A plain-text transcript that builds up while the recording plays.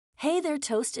Hey there,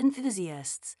 toast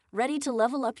enthusiasts! Ready to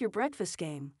level up your breakfast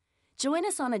game? Join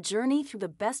us on a journey through the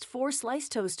best 4 slice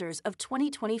toasters of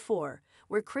 2024,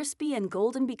 where crispy and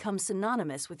golden become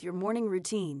synonymous with your morning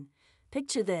routine.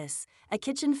 Picture this, a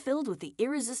kitchen filled with the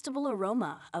irresistible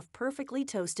aroma of perfectly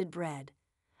toasted bread.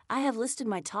 I have listed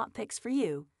my top picks for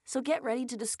you, so get ready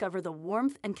to discover the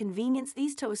warmth and convenience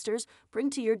these toasters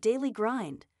bring to your daily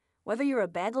grind. Whether you're a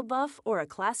bagel buff or a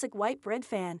classic white bread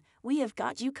fan, we have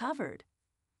got you covered.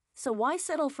 So why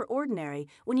settle for ordinary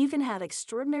when you can have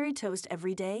extraordinary toast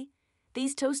every day?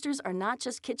 These toasters are not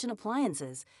just kitchen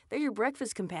appliances, they're your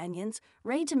breakfast companions,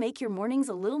 ready to make your mornings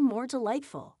a little more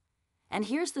delightful. And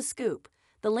here's the scoop.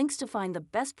 The links to find the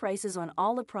best prices on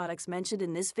all the products mentioned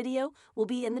in this video will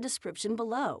be in the description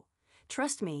below.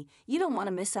 Trust me, you don't want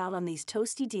to miss out on these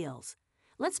toasty deals.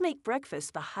 Let's make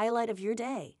breakfast the highlight of your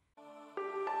day.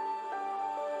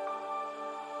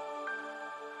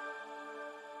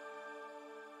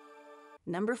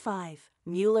 Number 5.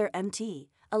 Mueller MT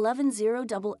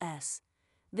 110SS.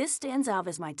 This stands out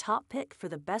as my top pick for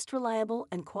the best reliable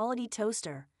and quality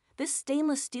toaster. This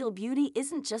stainless steel beauty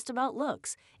isn't just about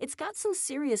looks, it's got some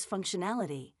serious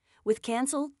functionality. With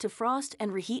cancel, defrost,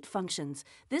 and reheat functions,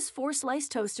 this 4-slice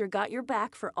toaster got your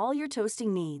back for all your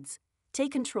toasting needs.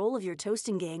 Take control of your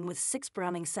toasting game with 6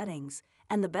 browning settings.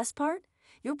 And the best part?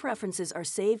 Your preferences are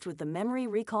saved with the memory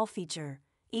recall feature.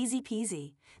 Easy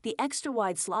peasy. The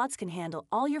extra-wide slots can handle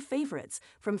all your favorites,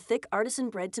 from thick artisan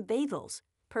bread to bagels.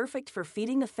 Perfect for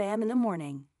feeding the fam in the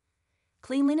morning.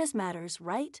 Cleanliness matters,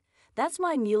 right? That's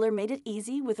why Mueller made it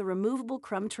easy with a removable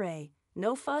crumb tray.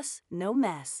 No fuss, no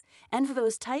mess. And for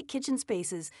those tight kitchen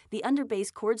spaces, the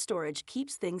underbase cord storage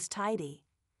keeps things tidy.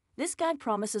 This guide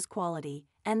promises quality,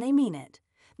 and they mean it.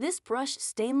 This brushed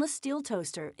stainless steel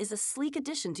toaster is a sleek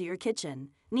addition to your kitchen.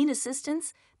 Need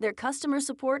assistance? Their customer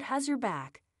support has your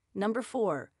back. Number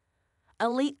 4.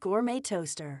 Elite Gourmet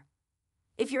Toaster.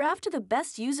 If you're after the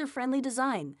best user-friendly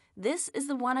design, this is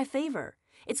the one I favor.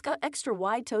 It's got extra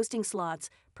wide toasting slots,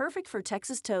 perfect for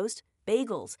Texas toast,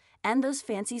 bagels, and those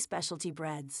fancy specialty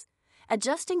breads.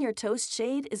 Adjusting your toast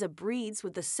shade is a breeze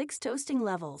with the 6 toasting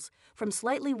levels. From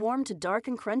slightly warm to dark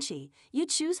and crunchy, you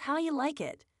choose how you like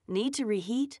it. Need to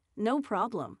reheat? No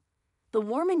problem. The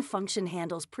warming function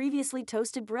handles previously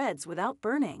toasted breads without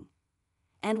burning.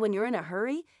 And when you're in a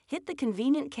hurry, hit the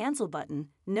convenient cancel button,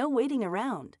 no waiting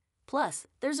around. Plus,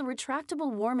 there's a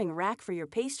retractable warming rack for your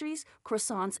pastries,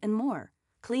 croissants, and more.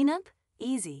 Cleanup?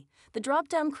 Easy. The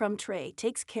drop-down crumb tray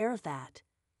takes care of that.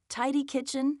 Tidy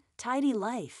kitchen, tidy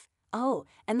life. Oh,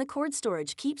 and the cord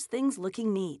storage keeps things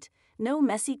looking neat. No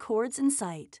messy cords in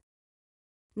sight.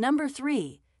 Number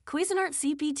 3. Cuisinart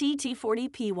CPT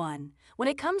T40P1. When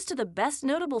it comes to the best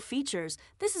notable features,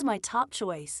 this is my top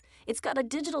choice. It's got a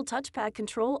digital touchpad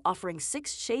control offering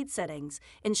 6 shade settings,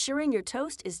 ensuring your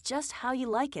toast is just how you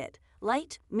like it,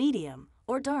 light, medium,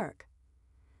 or dark.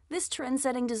 This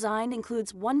trend-setting design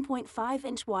includes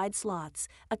 1.5-inch wide slots,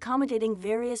 accommodating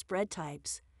various bread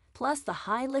types. Plus, the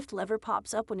high lift lever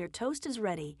pops up when your toast is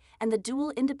ready, and the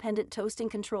dual independent toasting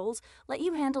controls let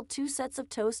you handle 2 sets of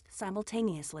toast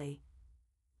simultaneously.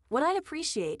 What I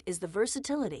appreciate is the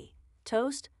versatility.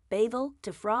 Toast, bagel,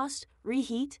 defrost,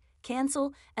 reheat,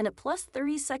 cancel, and a plus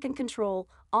 30-second control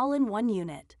all in one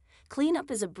unit.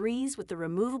 Cleanup is a breeze with the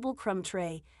removable crumb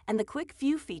tray, and the quick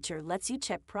view feature lets you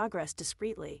check progress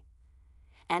discreetly.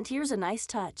 And here's a nice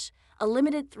touch, a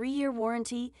limited 3-year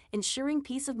warranty, ensuring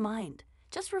peace of mind.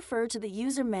 Just refer to the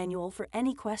user manual for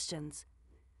any questions.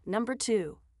 Number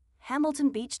 2. Hamilton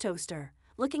Beach Toaster.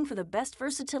 Looking for the best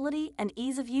versatility and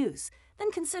ease of use? Then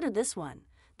consider this one.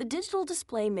 The digital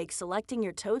display makes selecting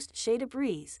your toast shade a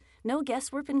breeze, no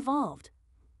guesswork involved.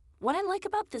 What I like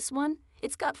about this one?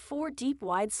 It's got 4 deep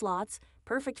wide slots,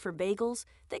 perfect for bagels,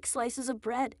 thick slices of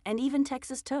bread, and even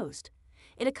Texas toast.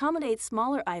 It accommodates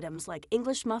smaller items like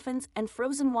English muffins and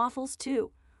frozen waffles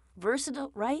too.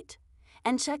 Versatile, right?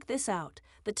 And check this out.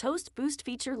 The Toast Boost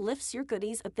feature lifts your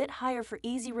goodies a bit higher for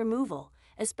easy removal,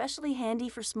 especially handy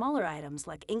for smaller items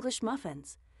like English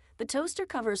muffins. The toaster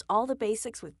covers all the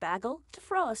basics with bagel,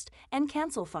 defrost, and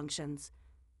cancel functions.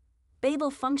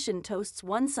 Bagel function toasts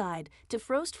one side,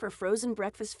 defrost for frozen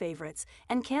breakfast favorites,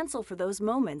 and cancel for those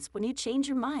moments when you change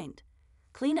your mind.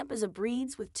 Cleanup is a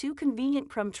breeze with 2 convenient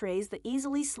crumb trays that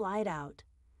easily slide out.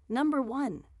 Number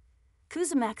 1.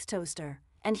 Cuisinart Toaster.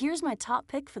 And here's my top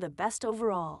pick for the best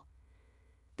overall.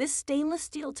 This stainless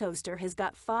steel toaster has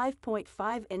got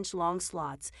 5.5-inch long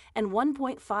slots and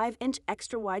 1.5-inch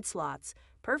extra-wide slots,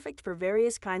 perfect for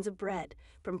various kinds of bread,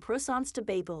 from croissants to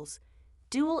bagels.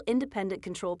 Dual independent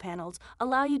control panels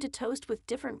allow you to toast with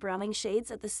different browning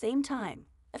shades at the same time.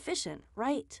 Efficient,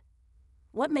 right?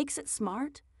 What makes it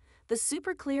smart? The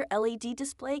super clear LED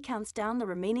display counts down the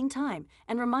remaining time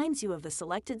and reminds you of the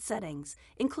selected settings,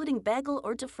 including bagel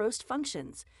or defrost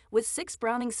functions. With 6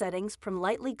 browning settings from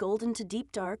lightly golden to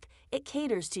deep dark, it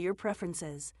caters to your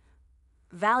preferences.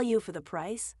 Value for the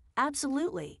price?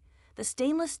 Absolutely. The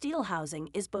stainless steel housing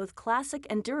is both classic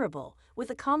and durable, with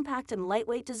a compact and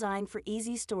lightweight design for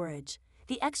easy storage.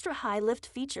 The extra high lift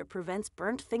feature prevents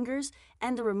burnt fingers,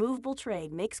 and the removable tray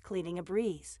makes cleaning a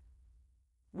breeze.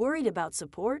 Worried about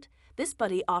support? This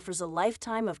buddy offers a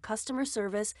lifetime of customer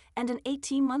service and an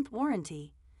 18-month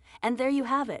warranty. And there you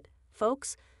have it,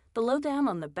 folks, the lowdown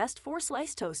on the best 4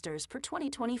 slice toasters for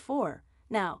 2024.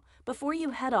 Now, before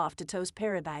you head off to Toast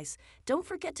Paradise, don't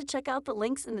forget to check out the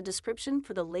links in the description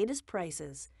for the latest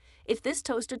prices. If this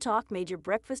toaster talk made your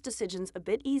breakfast decisions a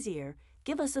bit easier,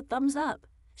 give us a thumbs up.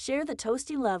 Share the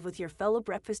toasty love with your fellow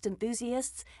breakfast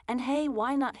enthusiasts, and hey,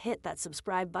 why not hit that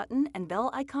subscribe button and bell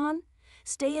icon?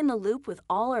 Stay in the loop with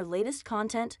all our latest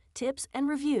content, tips, and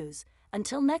reviews.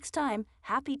 Until next time,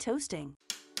 happy toasting!